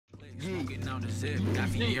Smoking on the zip, got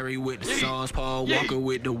Fieri with the sauce, Paul Walker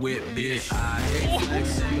with the whip, bitch. I hate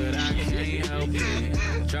flexing, but I can't help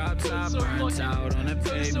it. Drop top, burnt out on the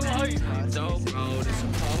pavement. Dope road, it's a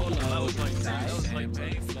polo.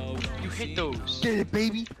 Champagne flow. You hit those. Get it,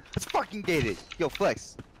 baby. Let's fucking get it. Yo,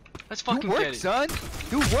 Flex. Let's fucking do work, get it. son.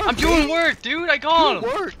 Do work. I'm doing work, dude. I got him.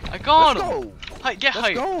 Do work. I got Let's him. Go. Get Let's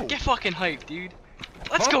hype. go. Get fucking hype, dude.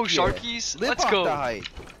 Let's Fuck go, yeah. Sharkies. Live Let's off go. The hype.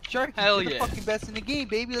 Sharkies, Hell you're yeah. the fucking best in the game,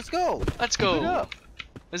 baby. Let's go. Let's Keep it go. up.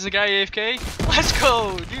 Is the guy AFK? Let's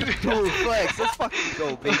go, dude. Dude, Flex, let's fucking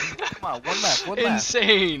go, baby. Come on, one left, one left.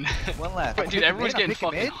 Insane. One left. Dude, Pick everyone's mid, getting pick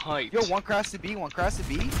fucking mid. hyped. Yo, one cross to B, one cross to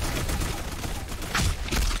B.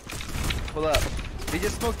 Pull up. They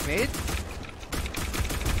just smoked mid.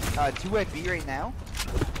 2 at B right now.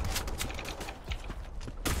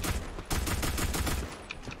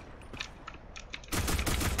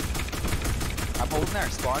 I'm holding our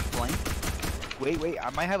spawn flank. Wait, I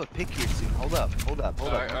might have a pick here soon. Hold up.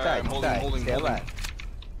 Alright, I'm holding. Stay alive.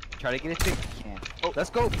 Try to get a pick if you can. Oh. Let's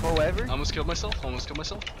go, forever. I almost killed myself. Hold the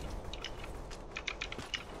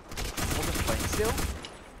flank still.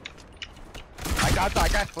 I got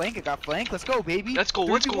flank. Let's go, baby. Let's go.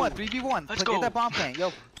 3v1. Let's Get go. that bomb plant.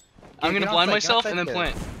 Yo. I'm gonna blind myself and then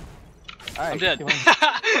plant. Alright. I'm dead.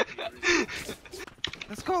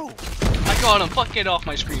 Let's go. I got him. Fuck it off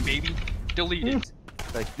my screen, baby. Delete it.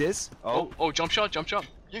 Like this. Oh, jump shot.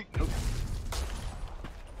 Yeet.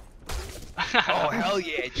 Oh hell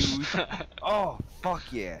yeah, dude. Oh fuck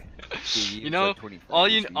yeah. Dude, You know,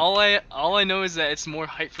 all I know is that it's more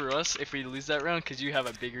hype for us if we lose that round because you have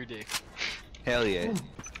a bigger dick. Hell yeah.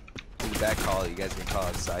 Dude, that call, you guys can call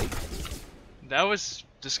it sight. That was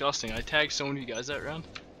disgusting. I tagged so many guys that round.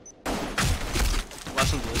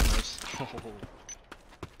 Last one's really nice.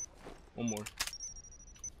 One more.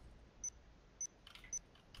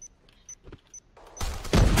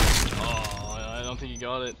 Oh, I don't think you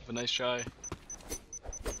got it, but nice try.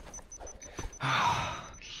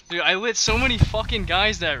 Dude, I lit so many fucking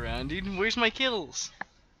guys that round, dude. Where's my kills?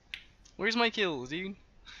 Dude?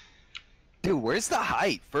 Dude, where's the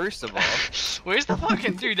hype, first of all? Where's the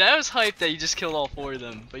fucking dude? That was hype that you just killed all 4 of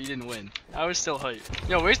them, but you didn't win. I was still hype.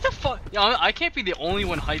 Yo, where's the fuck? Yo, I can't be the only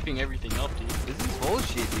one hyping everything up, dude. This is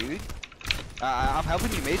bullshit, dude. I'm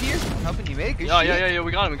helping you mid here. Good shit. Yeah,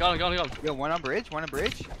 we got him. Yo, one on bridge.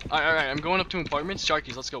 Alright, I'm going up to apartments.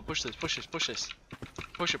 Sharkies, let's go. Push this. Push it.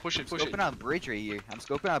 Scoping on bridge right here. I'm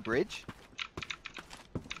scoping on bridge.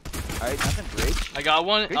 Alright, nothing bridge. I got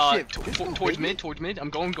one. Good shit. Towards mid. I'm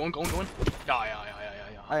going. Yeah.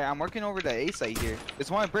 Alright, I'm working over the A site here.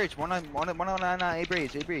 There's one on bridge. One on A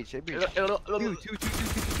bridge. Two.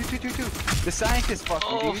 The scientist fucking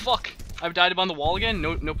Oh dude. fuck! I've died on the wall again.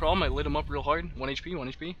 No problem. I lit him up real hard. 1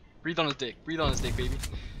 HP. Breathe on his dick, baby.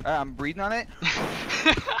 Alright, I'm breathing on it.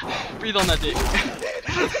 Breathe on that dick.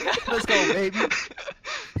 Let's go, baby.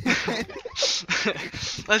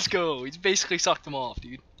 Let's go. He's basically sucked them off,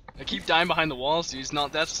 dude. I keep dying behind the walls, dude.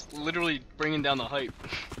 That's literally bringing down the hype.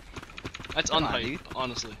 That's unhype,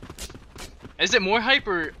 honestly. Is it more hype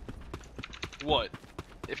or what?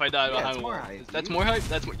 If I die behind the wall, that's more hype.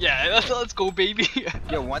 Yeah. Let's go, baby.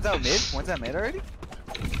 Yo, one's out mid already.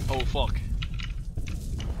 Oh fuck.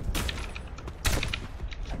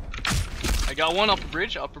 I got one upper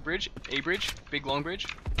bridge, A bridge, big long bridge.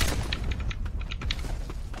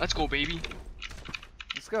 Let's go, baby.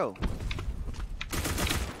 Let's go.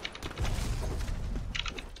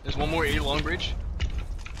 There's one more A long bridge.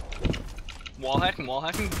 Wall hacking.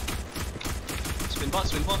 Spin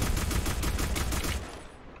bot.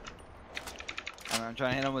 I'm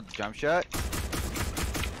trying to hit him with the jump shot.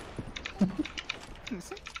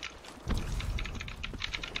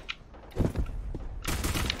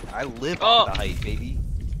 I live on the hype, baby.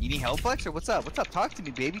 You need help, Flex, or what's up? Talk to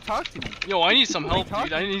me, baby. Talk to me. Yo, I need some help,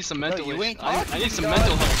 dude. I need some mental. I need some dog.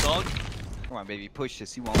 mental help, dog. Come on, baby. Push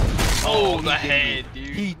this. He won't. Oh, the head, dude.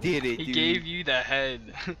 He did it, He dude. gave you the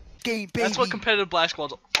head. Game, baby. That's what competitive Black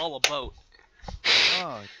Squad's all about.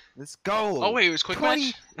 Oh, let's go. Oh wait, it was quick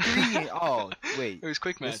match. 23. Oh wait. It was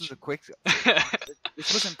quick match. This was a quick.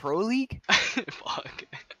 This wasn't Pro League. Fuck.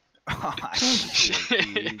 Oh, shit,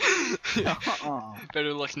 dude.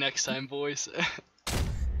 Better luck next time, boys.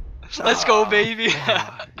 Let's go, baby.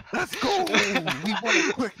 Let's go. We won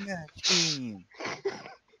a quick match game.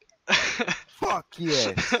 Fuck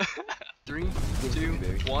yes. 3, 2,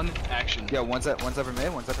 1, action. Yeah, one's upper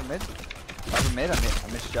mid. Upper mid. I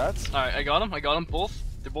missed shots. Alright, I got him both.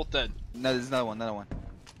 They're both dead. No, there's another one. They're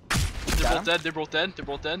both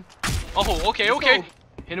dead. Oh, okay.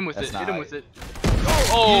 Hit him with it.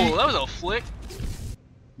 Oh, that was a flick.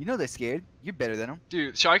 You know they're scared. You're better than them.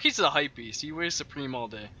 Dude, Sharky's a hype beast. He wears Supreme all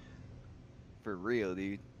day. For real,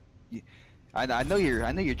 dude. I know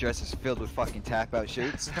your dress is filled with fucking tap out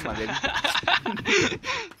shirts. Come on, baby.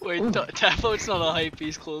 Wait, tap out's not a hype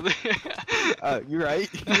piece clothing. You're right.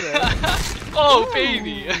 Yeah. Oh,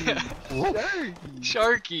 baby. Sharky.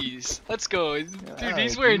 Sharkies. Let's go. Dude,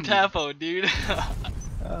 he's wearing tap out, dude.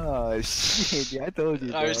 Oh shit, dude, I told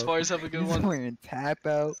you. Alright, Spars, have a good one. He's wearing tap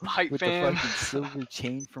out Hype with fam. the fucking silver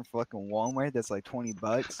chain from fucking Walmart that's like $20.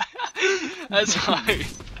 That's hype.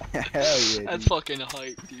 Hell yeah. That's dude. fucking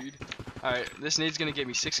hype, dude. Alright, this nade's gonna get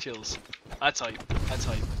me 6 kills. That's hype. That's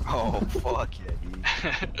hype. Oh fuck yeah, dude.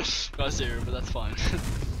 Got 0, but that's fine.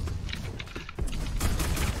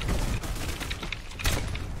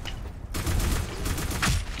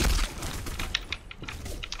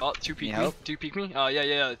 Oh, two peek me. Two peek me.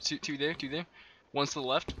 Yeah. Two there. One's to the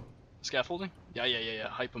left. Scaffolding. Yeah.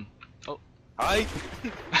 Hype him. Oh. Hype.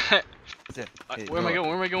 Where am I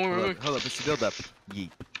going? Hold up, it's the build up. Yeet.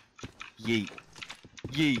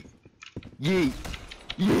 Oh!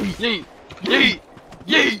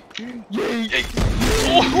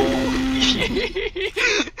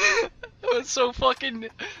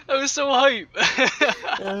 That was so hype.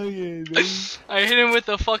 Hell yeah, dude. I hit him with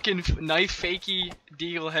a fucking knife fakey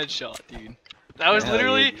deagle headshot, dude. That was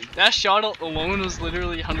literally, that shot alone was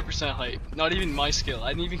literally 100% hype. Not even my skill. I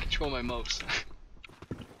didn't even control my mouse.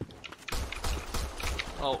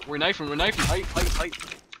 Oh, we're knifing. Hype.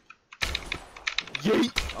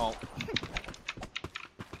 Yeet. Oh.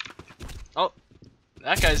 Oh,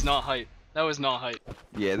 that guy's not hype. That was not hype.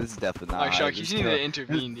 Yeah, this is definitely not. Alright, Shark, you need to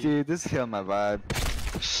intervene, dude. This is killing my vibe.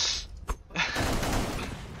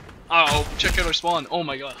 Oh, check out our spawn. Oh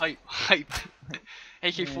my god, hype.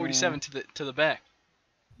 AK-47 to the back.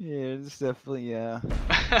 Yeah, it's definitely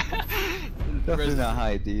definitely not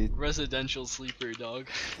hype, dude. Residential sleeper, dog.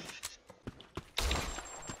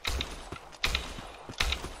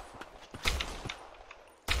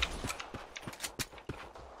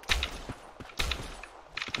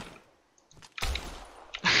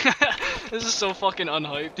 This is so fucking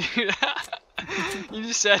unhyped, dude. You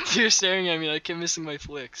just sat there staring at me like I kept missing my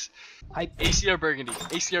flicks. ACR Burgundy,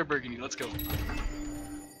 let's go.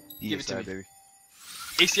 Give it to me. Baby.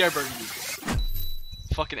 ACR Burgundy.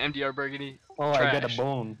 Fucking MDR Burgundy. Oh, Trash. I got a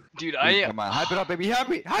bone. Dude, Come on, hype it up, baby.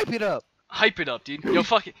 Hype it up. Hype it up, dude. Yo,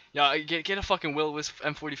 fuck it. Yeah, get a fucking Will with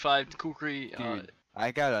M45, Kukri. Dude,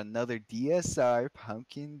 I got another DSR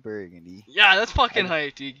pumpkin burgundy. Yeah, that's fucking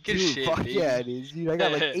hype, dude. Get a shit, fuck baby. yeah, it is, dude. I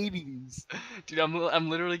got like 80s. Dude, I'm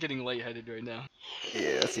literally getting lightheaded right now.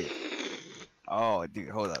 Yeah, that's it. Oh, dude,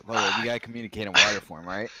 hold up. We gotta communicate in water form,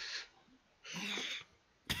 right?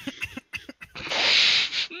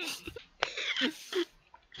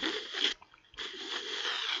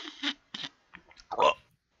 Hold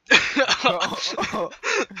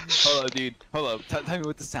up, dude. Hold up. Tell me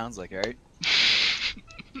what this sounds like, alright?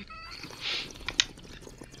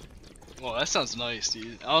 Well, that sounds nice,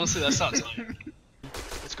 dude. Honestly, that sounds nice.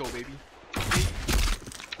 Let's go, baby.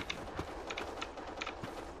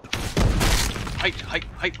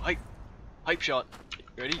 Hype shot.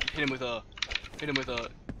 Ready? Hit him with a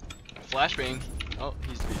flashbang. Oh,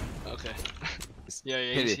 he's okay.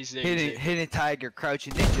 Yeah, he's there. Hidden tiger,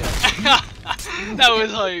 crouching ninja. That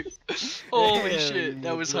was hype. Holy shit,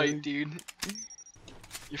 that was hype, dude.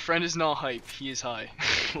 Your friend is not hype, he is high.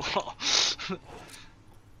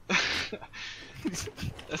 That's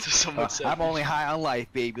what someone said. I'm only high on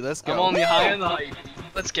life, baby. Let's go. I'm only high on the hype.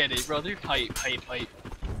 Let's get it, brother. Hype. Alright,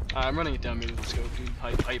 I'm running it down, maybe. Let's go, dude.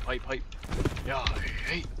 Hype. Yeah,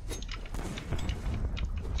 hey.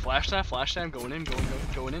 Flash time. Going in.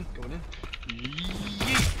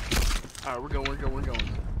 Yeet. Alright, we're going.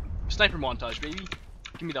 Sniper montage, baby.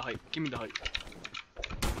 Give me the hype.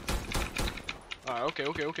 Alright, okay.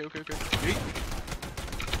 Yeet.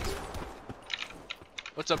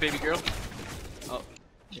 What's up, baby girl? Oh.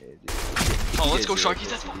 Yeah, Oh, let's go, Sharkies.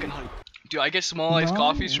 That's fucking hype. Dude, I get small iced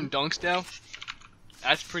coffees from Dunks now.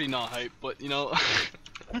 That's pretty not hype, but you know.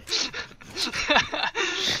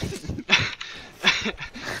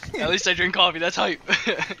 At least I drink coffee. That's hype.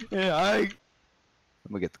 Yeah, I'm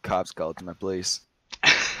gonna get the cops called to my place.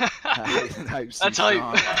 That's hype.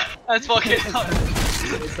 That's fucking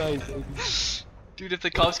hype. Dude, if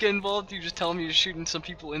the cops get involved, you just tell them you're shooting some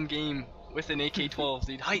people in game with an AK-12,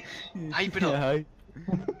 dude. Hype it up. Yeah,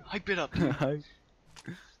 Hype it up, dude.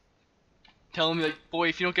 Tell him, like, boy,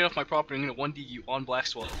 if you don't get off my property, I'm gonna 1D you on Black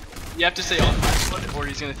Swat. You have to say on Black Swat, or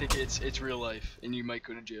he's gonna think it's real life, and you might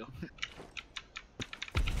go to jail.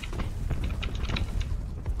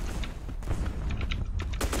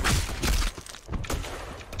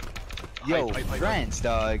 Yo, Hype. friends,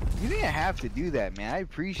 dog. You didn't have to do that, man. I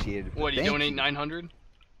appreciate it. What, you thank donate 900?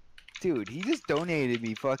 Dude, he just donated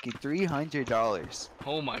me fucking $300.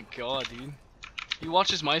 Oh my god, dude. He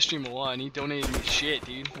watches my stream a lot and he donated me shit,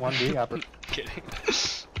 dude. 1B upper. Kidding.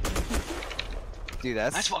 Dude,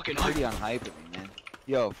 that's fucking pretty unhype of me, man.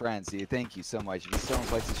 Yo, friends, dude, thank you so much. If you still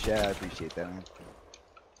don't like this chat, I appreciate that, man.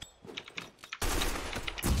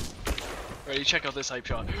 Ready, check out this hype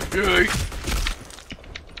shot. Yay!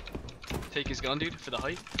 Take his gun, dude, for the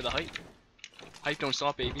hype, Hype don't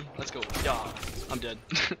stop, baby. Let's go. Yeah, I'm dead.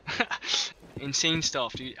 Insane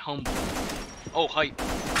stuff, dude. Humble. Oh, hype.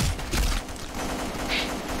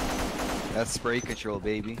 That's spray control,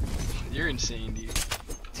 baby. You're insane, dude.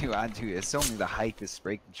 Dude, it's only the hypest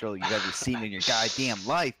spray control you've ever seen in your goddamn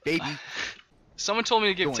life, baby. Someone told me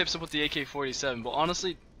to give tips about the AK-47, but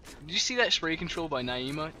honestly, did you see that spray control by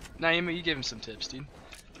Naima? Naima, you give him some tips, dude.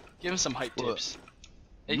 Give him some hype tips.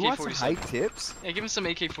 You want some hype tips? Yeah, give him some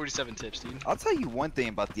AK-47 tips, dude. I'll tell you one thing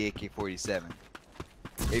about the AK-47.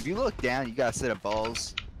 If you look down, you got a set of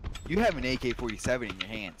balls. You have an AK-47 in your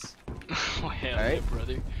hands. Oh hell yeah,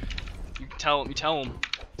 brother. You tell him.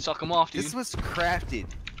 Suck him off, dude. This was crafted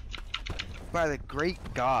by the great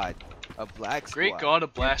god of Black Squad. Great god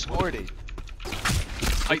of Black Squad.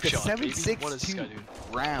 Hype With shot, a baby. What is this guy 7.62 doing?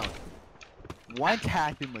 round. One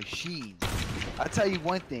tapping machine. I'll tell you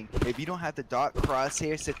one thing. If you don't have the dot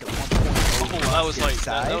crosshair set to 1.0, Oh, that was hype.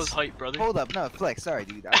 size, That was hype, brother. Hold up, no, Flex. Sorry,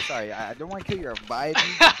 dude. I'm sorry. I don't want to kill your vibe.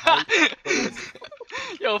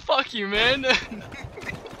 Yo, fuck you, man.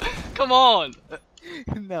 Come on.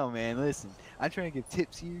 No, man. Listen, I'm trying to give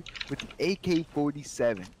tips here with the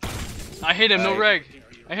AK-47. I hit him, no reg.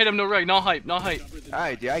 I hit him, no reg. Not hype, not hype. All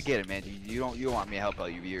right, dude. I get it, man. You don't want me to help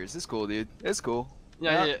out your viewers. It's cool, dude. It's cool.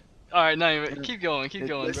 Yeah. Alright, now keep going, Listen,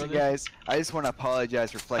 brother. guys, I just want to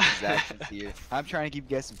apologize for Flex's actions here. I'm trying to give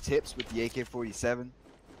you guys some tips with the AK-47,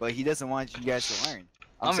 but he doesn't want you guys to learn.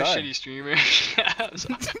 I'm a sorry. shitty streamer. I'm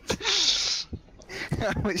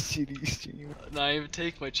a shitty streamer. Nah, even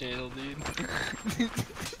take my channel, dude.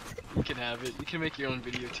 You can have it. You can make your own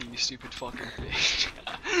video too, you stupid fucking bitch.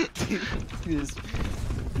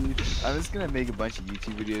 Dude, I'm just gonna make a bunch of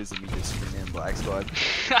YouTube videos of me just screaming in Black Squad.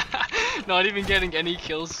 Not even getting any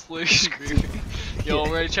kills, like screaming. Yo,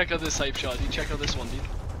 I'm ready to check out this hype shot, dude. Check out this one, dude.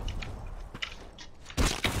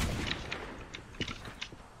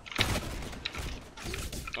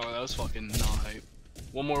 Oh, that was fucking not hype.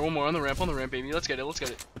 One more on the ramp, baby. Let's get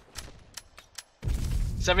it.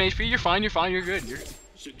 7 HP, you're fine, you're good.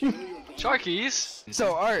 Sharkies!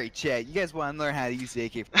 So, alright, chat, you guys want to learn how to use the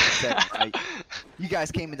AK-47, right? You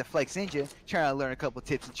guys came into Flexinja trying to learn a couple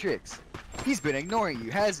tips and tricks. He's been ignoring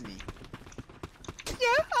you, hasn't he? Yeah,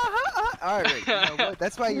 Alright, you know what?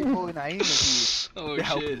 That's why you're pulling Naima Oh, to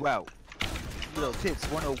help shit. you out. Little tips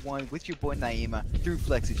 101 with your boy Naima through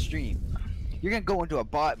Flex's stream. You're gonna go into a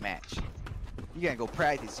bot match. You're gonna go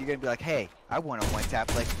practice. You're gonna be like, hey, I want a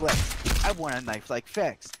one-tap like Flex. I want a knife like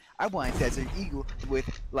Fex. I want a Desert Eagle with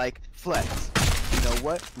like Flex. You know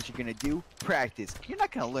what you're gonna do? Practice. You're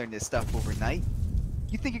not gonna learn this stuff overnight.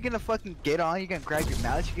 You think you're gonna fucking get on, you're gonna grab your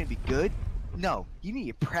mouse, you're gonna be good? No, you need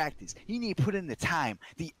to practice. You need to put in the time,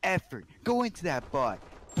 the effort. Go into that bot.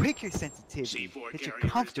 Pick your sensitivity that you're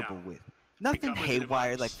comfortable with. Nothing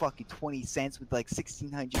haywire like fucking 20 cents with like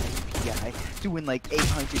 1600 API, doing like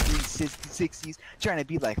 800 360s, trying to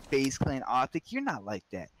be like FaZe Clan Optic. You're not like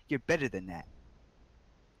that. You're better than that.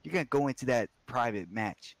 You're gonna go into that private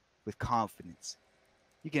match with confidence.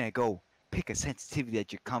 You're gonna go pick a sensitivity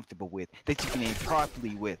that you're comfortable with, that you can aim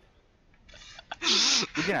properly with.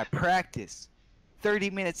 You're gonna practice 30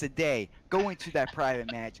 minutes a day. Go into that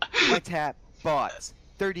private match. One tap bots.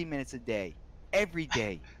 30 minutes a day. Every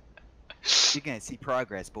day. You're gonna see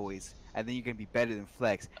progress, boys. And then you're gonna be better than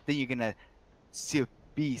Flex. Then you're gonna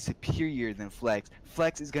be superior than Flex.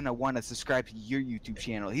 Flex is gonna want to subscribe to your YouTube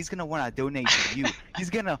channel. He's gonna want to donate to you. He's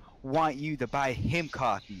gonna want you to buy him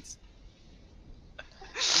coffees.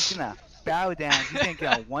 He's gonna bow down. He's gonna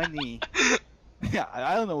get on one knee. Yeah,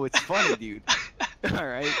 I don't know what's funny, dude. All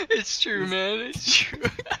right. It's true, man. It's true.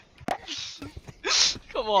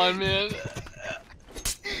 Come on, man.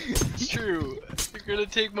 It's true. You're gonna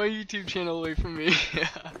take my YouTube channel away from me.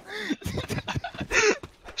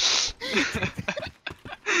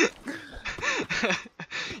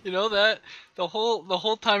 You know that the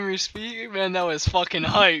whole time you're speaking, man, that was fucking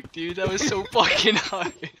hype, dude. That was so fucking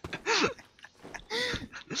hype.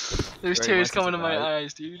 There's tears coming to my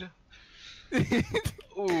eyes, dude.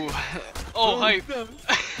 Ooh. Oh, hype.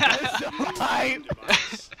 That's so hype.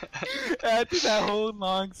 After that whole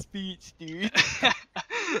long speech, dude.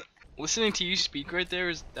 Listening to you speak right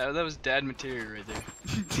there that was dad material right there.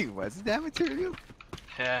 Dude, was it that material?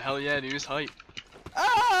 Yeah, hell yeah, dude. It's hype.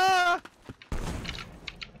 Ah!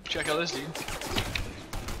 Check out this dude.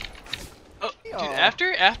 Oh, Yo. dude,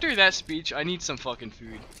 after that speech, I need some fucking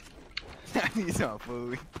food. I need some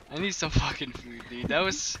food. I need some fucking food, dude.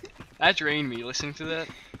 That drained me listening to that.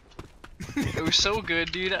 It was so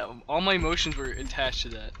good, dude. All my emotions were attached to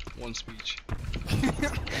that one speech.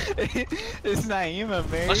 It's Naima,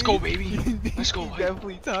 man. Let's go, baby. Let's go. He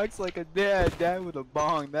definitely talks like a dad with a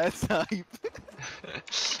bong. That's hype.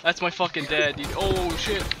 That's my fucking dad, dude. Oh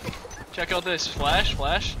shit. Check out this. Flash.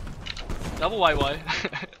 Double YY.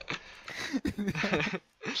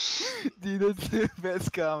 Dude, that's the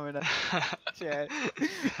best comment on chat.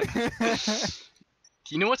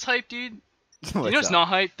 Do you know what's hype, dude? You know what's not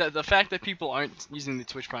hype? The fact that people aren't using the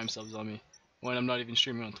Twitch Prime subs on me when I'm not even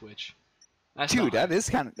streaming on Twitch. That's Dude, that is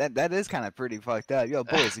kind of pretty fucked up. Yo,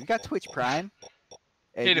 boys, if you got Twitch Prime,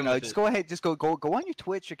 and, Hit him with just it. go ahead, just go on your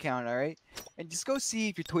Twitch account, all right, and just go see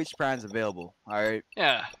if your Twitch Prime's available, all right.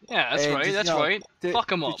 Yeah, that's And right. just, That's you know, right.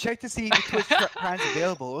 Fuck 'em to up. check to see if your Twitch Prime's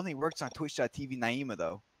available. It only works on Twitch.tv Naima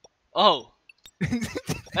though. Oh.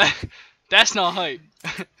 That's not hype.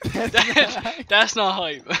 That's not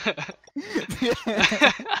hype.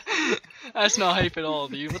 That's not hype at all,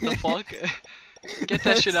 dude. What the fuck? Get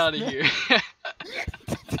that shit out of here.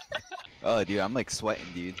 Oh, dude, I'm like sweating,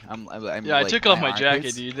 dude. I'm Yeah, I like, took off my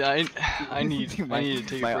armpits- jacket, dude. I need to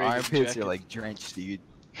take my a break. armpits with the jacket. are like drenched, dude.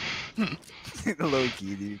 Low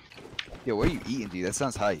key, dude. Yo, what are you eating, dude? That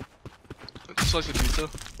sounds hype. Slice of pizza.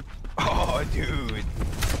 Oh, dude.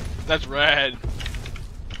 That's rad.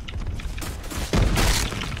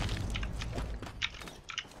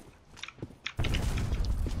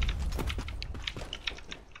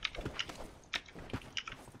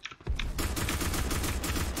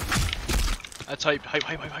 That's hype.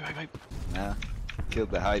 Hype. Nah,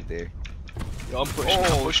 killed the hype there. Yo, I'm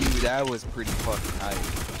pushing. Dude, that was pretty fucking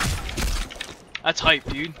hype. That's hype,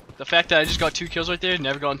 dude. The fact that I just got 2 kills right there,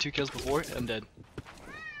 never gotten 2 kills before, I'm dead.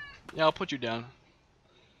 Yeah, I'll put you down.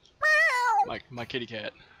 My kitty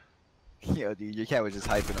cat. Yo, dude, your cat was just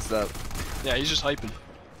hyping us up. Yeah, he's just hyping.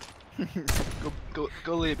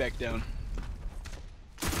 Go lay it back down.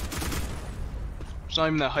 It's not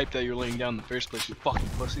even that hype that you're laying down in the first place, you fucking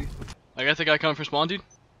pussy. I got the guy coming for spawn, dude.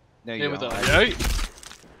 No, Hit you him with a don't. yay.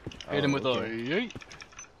 Hit him with okay. a yay.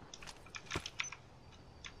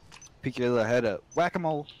 Pick your little head up.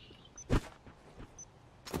 Whack-a-mole.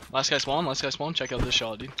 Last guy spawn. Check out this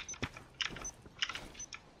shot, dude.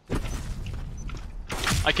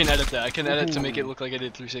 I can edit that. I can edit to make it look like I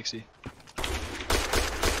did 360.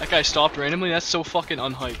 That guy stopped randomly. That's so fucking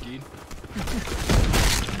unhyped, dude.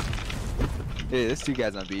 Yeah, there's 2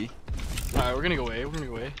 guys on B. Alright, we're gonna go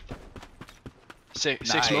away.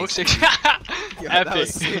 Six Nice. smoke, 6. Yeah, that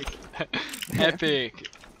was Epic. sick. Epic.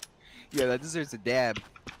 Yeah, that deserves a dab.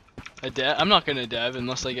 A dab? I'm not gonna dab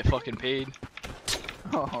unless I get fucking paid.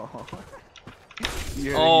 Oh,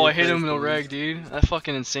 you heard Oh, it I hit here him in a first, reg, dude. That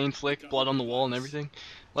fucking insane flick, blood on the wall and everything.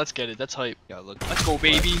 Let's get it. That's hype. boys. Yo, look. Let's go,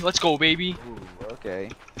 baby. Let's go, baby. Ooh, okay.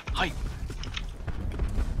 Hype.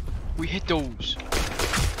 We hit those.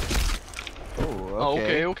 Oh, Oh,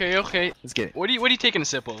 okay. okay. Let's get it. What are you taking a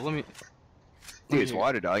sip of? Let me. Dude, it's hear.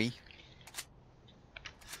 water, doggy.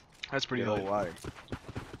 That's pretty Yo, hype. water.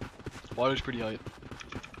 Water's pretty hype.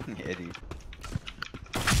 Yeah, dude.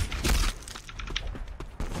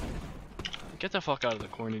 Get the fuck out of the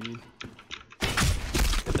corner, dude.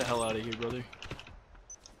 Get the hell out of here, brother.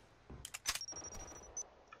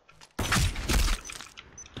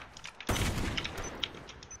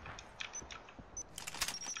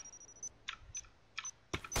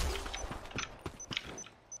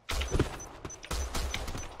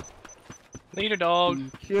 Later, dog.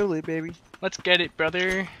 Kill it, baby. Let's get it,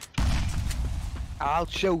 brother. I'll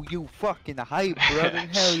show you fucking hype, brother.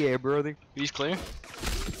 Hell yeah, brother. He's clear.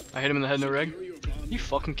 I hit him in the head, no reg. You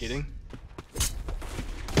fucking kidding?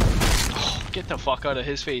 Oh, get the fuck out of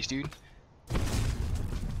his face, dude.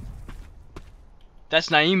 That's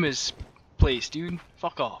Naima's place, dude.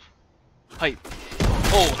 Fuck off. Hype.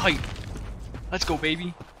 Oh, hype. Let's go,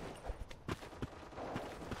 baby.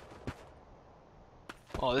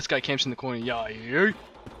 Oh, this guy camps in the corner. Yeah.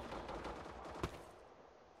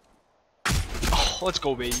 Oh, let's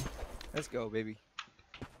go, baby. Let's go, baby.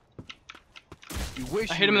 You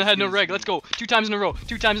wish I you hit him in the would've head, no used reg. me. Let's go. 2 times in a row.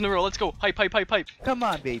 2 times in a row. Let's go. Hype. Come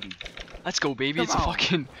on, baby. Let's go, baby. Come It's a on.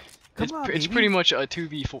 fucking. Come on, It's baby. pretty much a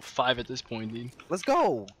 2v5 at this point, dude. Let's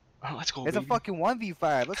go. Oh, let's go, It's baby. a fucking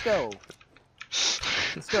 1v5. Let's go.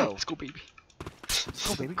 Let's go. Let's go, baby. Let's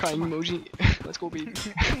go, baby. Crying Come on. emoji. Let's go, baby.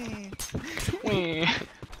 Wah.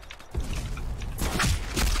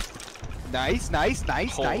 Nice.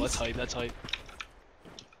 Oh, that's hype. That's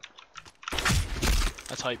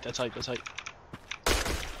hype.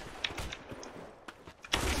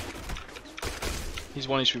 He's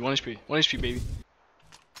 1 HP, 1 HP, 1 HP, baby.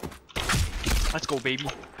 Let's go, baby.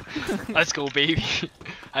 Let's go, baby.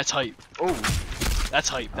 That's hype. Oh. That's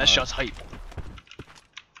hype. That shot's hype.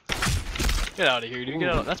 Get out of here, dude. Get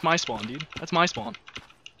out. That's my spawn, dude. That's my spawn.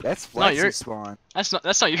 That's Not your Flex's spawn. That's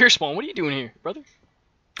not your spawn. What are you doing here, brother?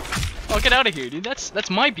 Oh, get out of here, dude. That's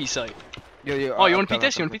my B site. Yo, yo, Oh, you wanna beat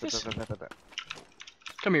this? You wanna beat this?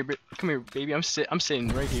 Come here, baby. I'm sitting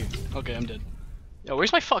right here. Okay, I'm dead. Yo,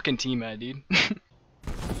 where's my fucking team at, dude?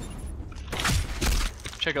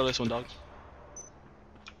 Check out this one, dog.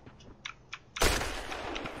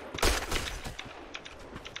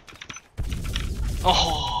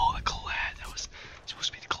 Oh, the collab. That was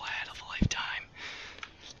supposed to be the collab of a lifetime.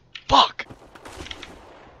 Fuck!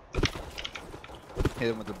 Hit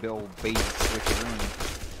him with the Bill Bates switcheroo.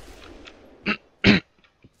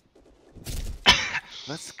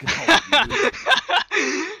 Let's go, dude.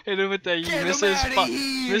 Hit him with that. Get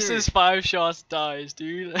Misses 5 shots, dies,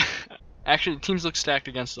 dude. Actually, the teams look stacked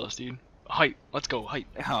against us, dude. Hype. Let's go, hype.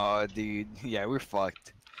 Oh, dude. Yeah, we're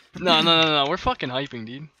fucked. No. We're fucking hyping,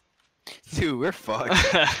 dude. Dude, we're fucked.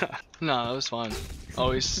 Nah, that was fine.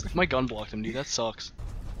 Oh, my gun blocked him, dude. That sucks.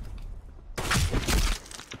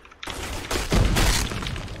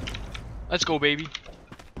 Let's go, baby.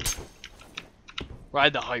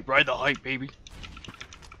 Ride the hype, baby.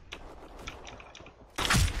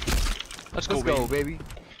 Let's go, baby.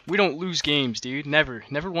 We don't lose games, dude. Never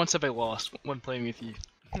once have I lost when playing with you.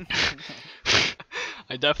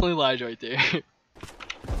 I definitely lied right there.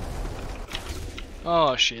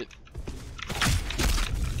 Oh shit.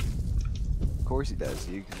 Of course he does,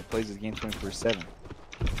 dude, because he plays this game 24/7.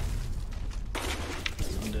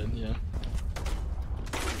 I'm dead, yeah.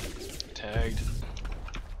 Tagged.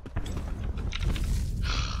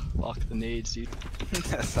 Lock the nades, dude.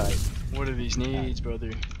 That's like, What are these nades,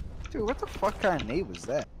 brother? dude, what the fuck kind of nade was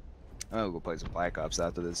that? I'm gonna go play some Black Ops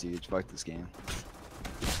after this, dude. Fuck this game.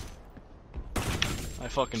 I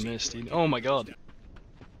fucking missed, dude. Oh my god.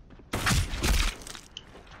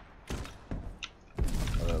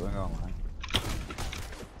 Let me go online.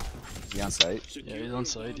 Is he on site? Yeah, he's on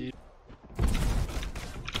site, dude.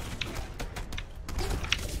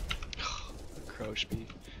 Crouch speed.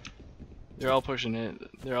 They're all pushing it.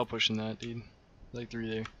 They're all pushing that, dude. Like 3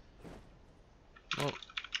 there. Oh,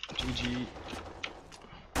 GG.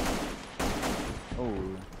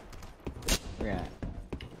 Oh. Look at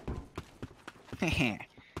that.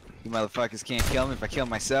 You motherfuckers can't kill me if I kill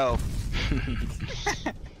myself.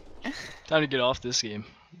 Time to get off this game.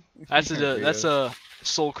 That's a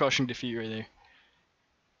soul-crushing defeat right there.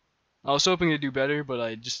 I was hoping to do better, but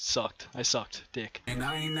I just sucked. I sucked, dick. And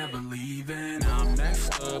I ain't never leaving. I'm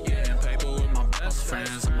next up, getting paper with my best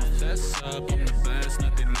friends. I'm a fess up, I'm the best,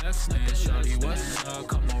 nothing less than. Shawty, what's up?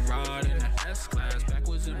 Come on, ride in the S-Class,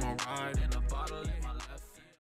 backwards in my ride.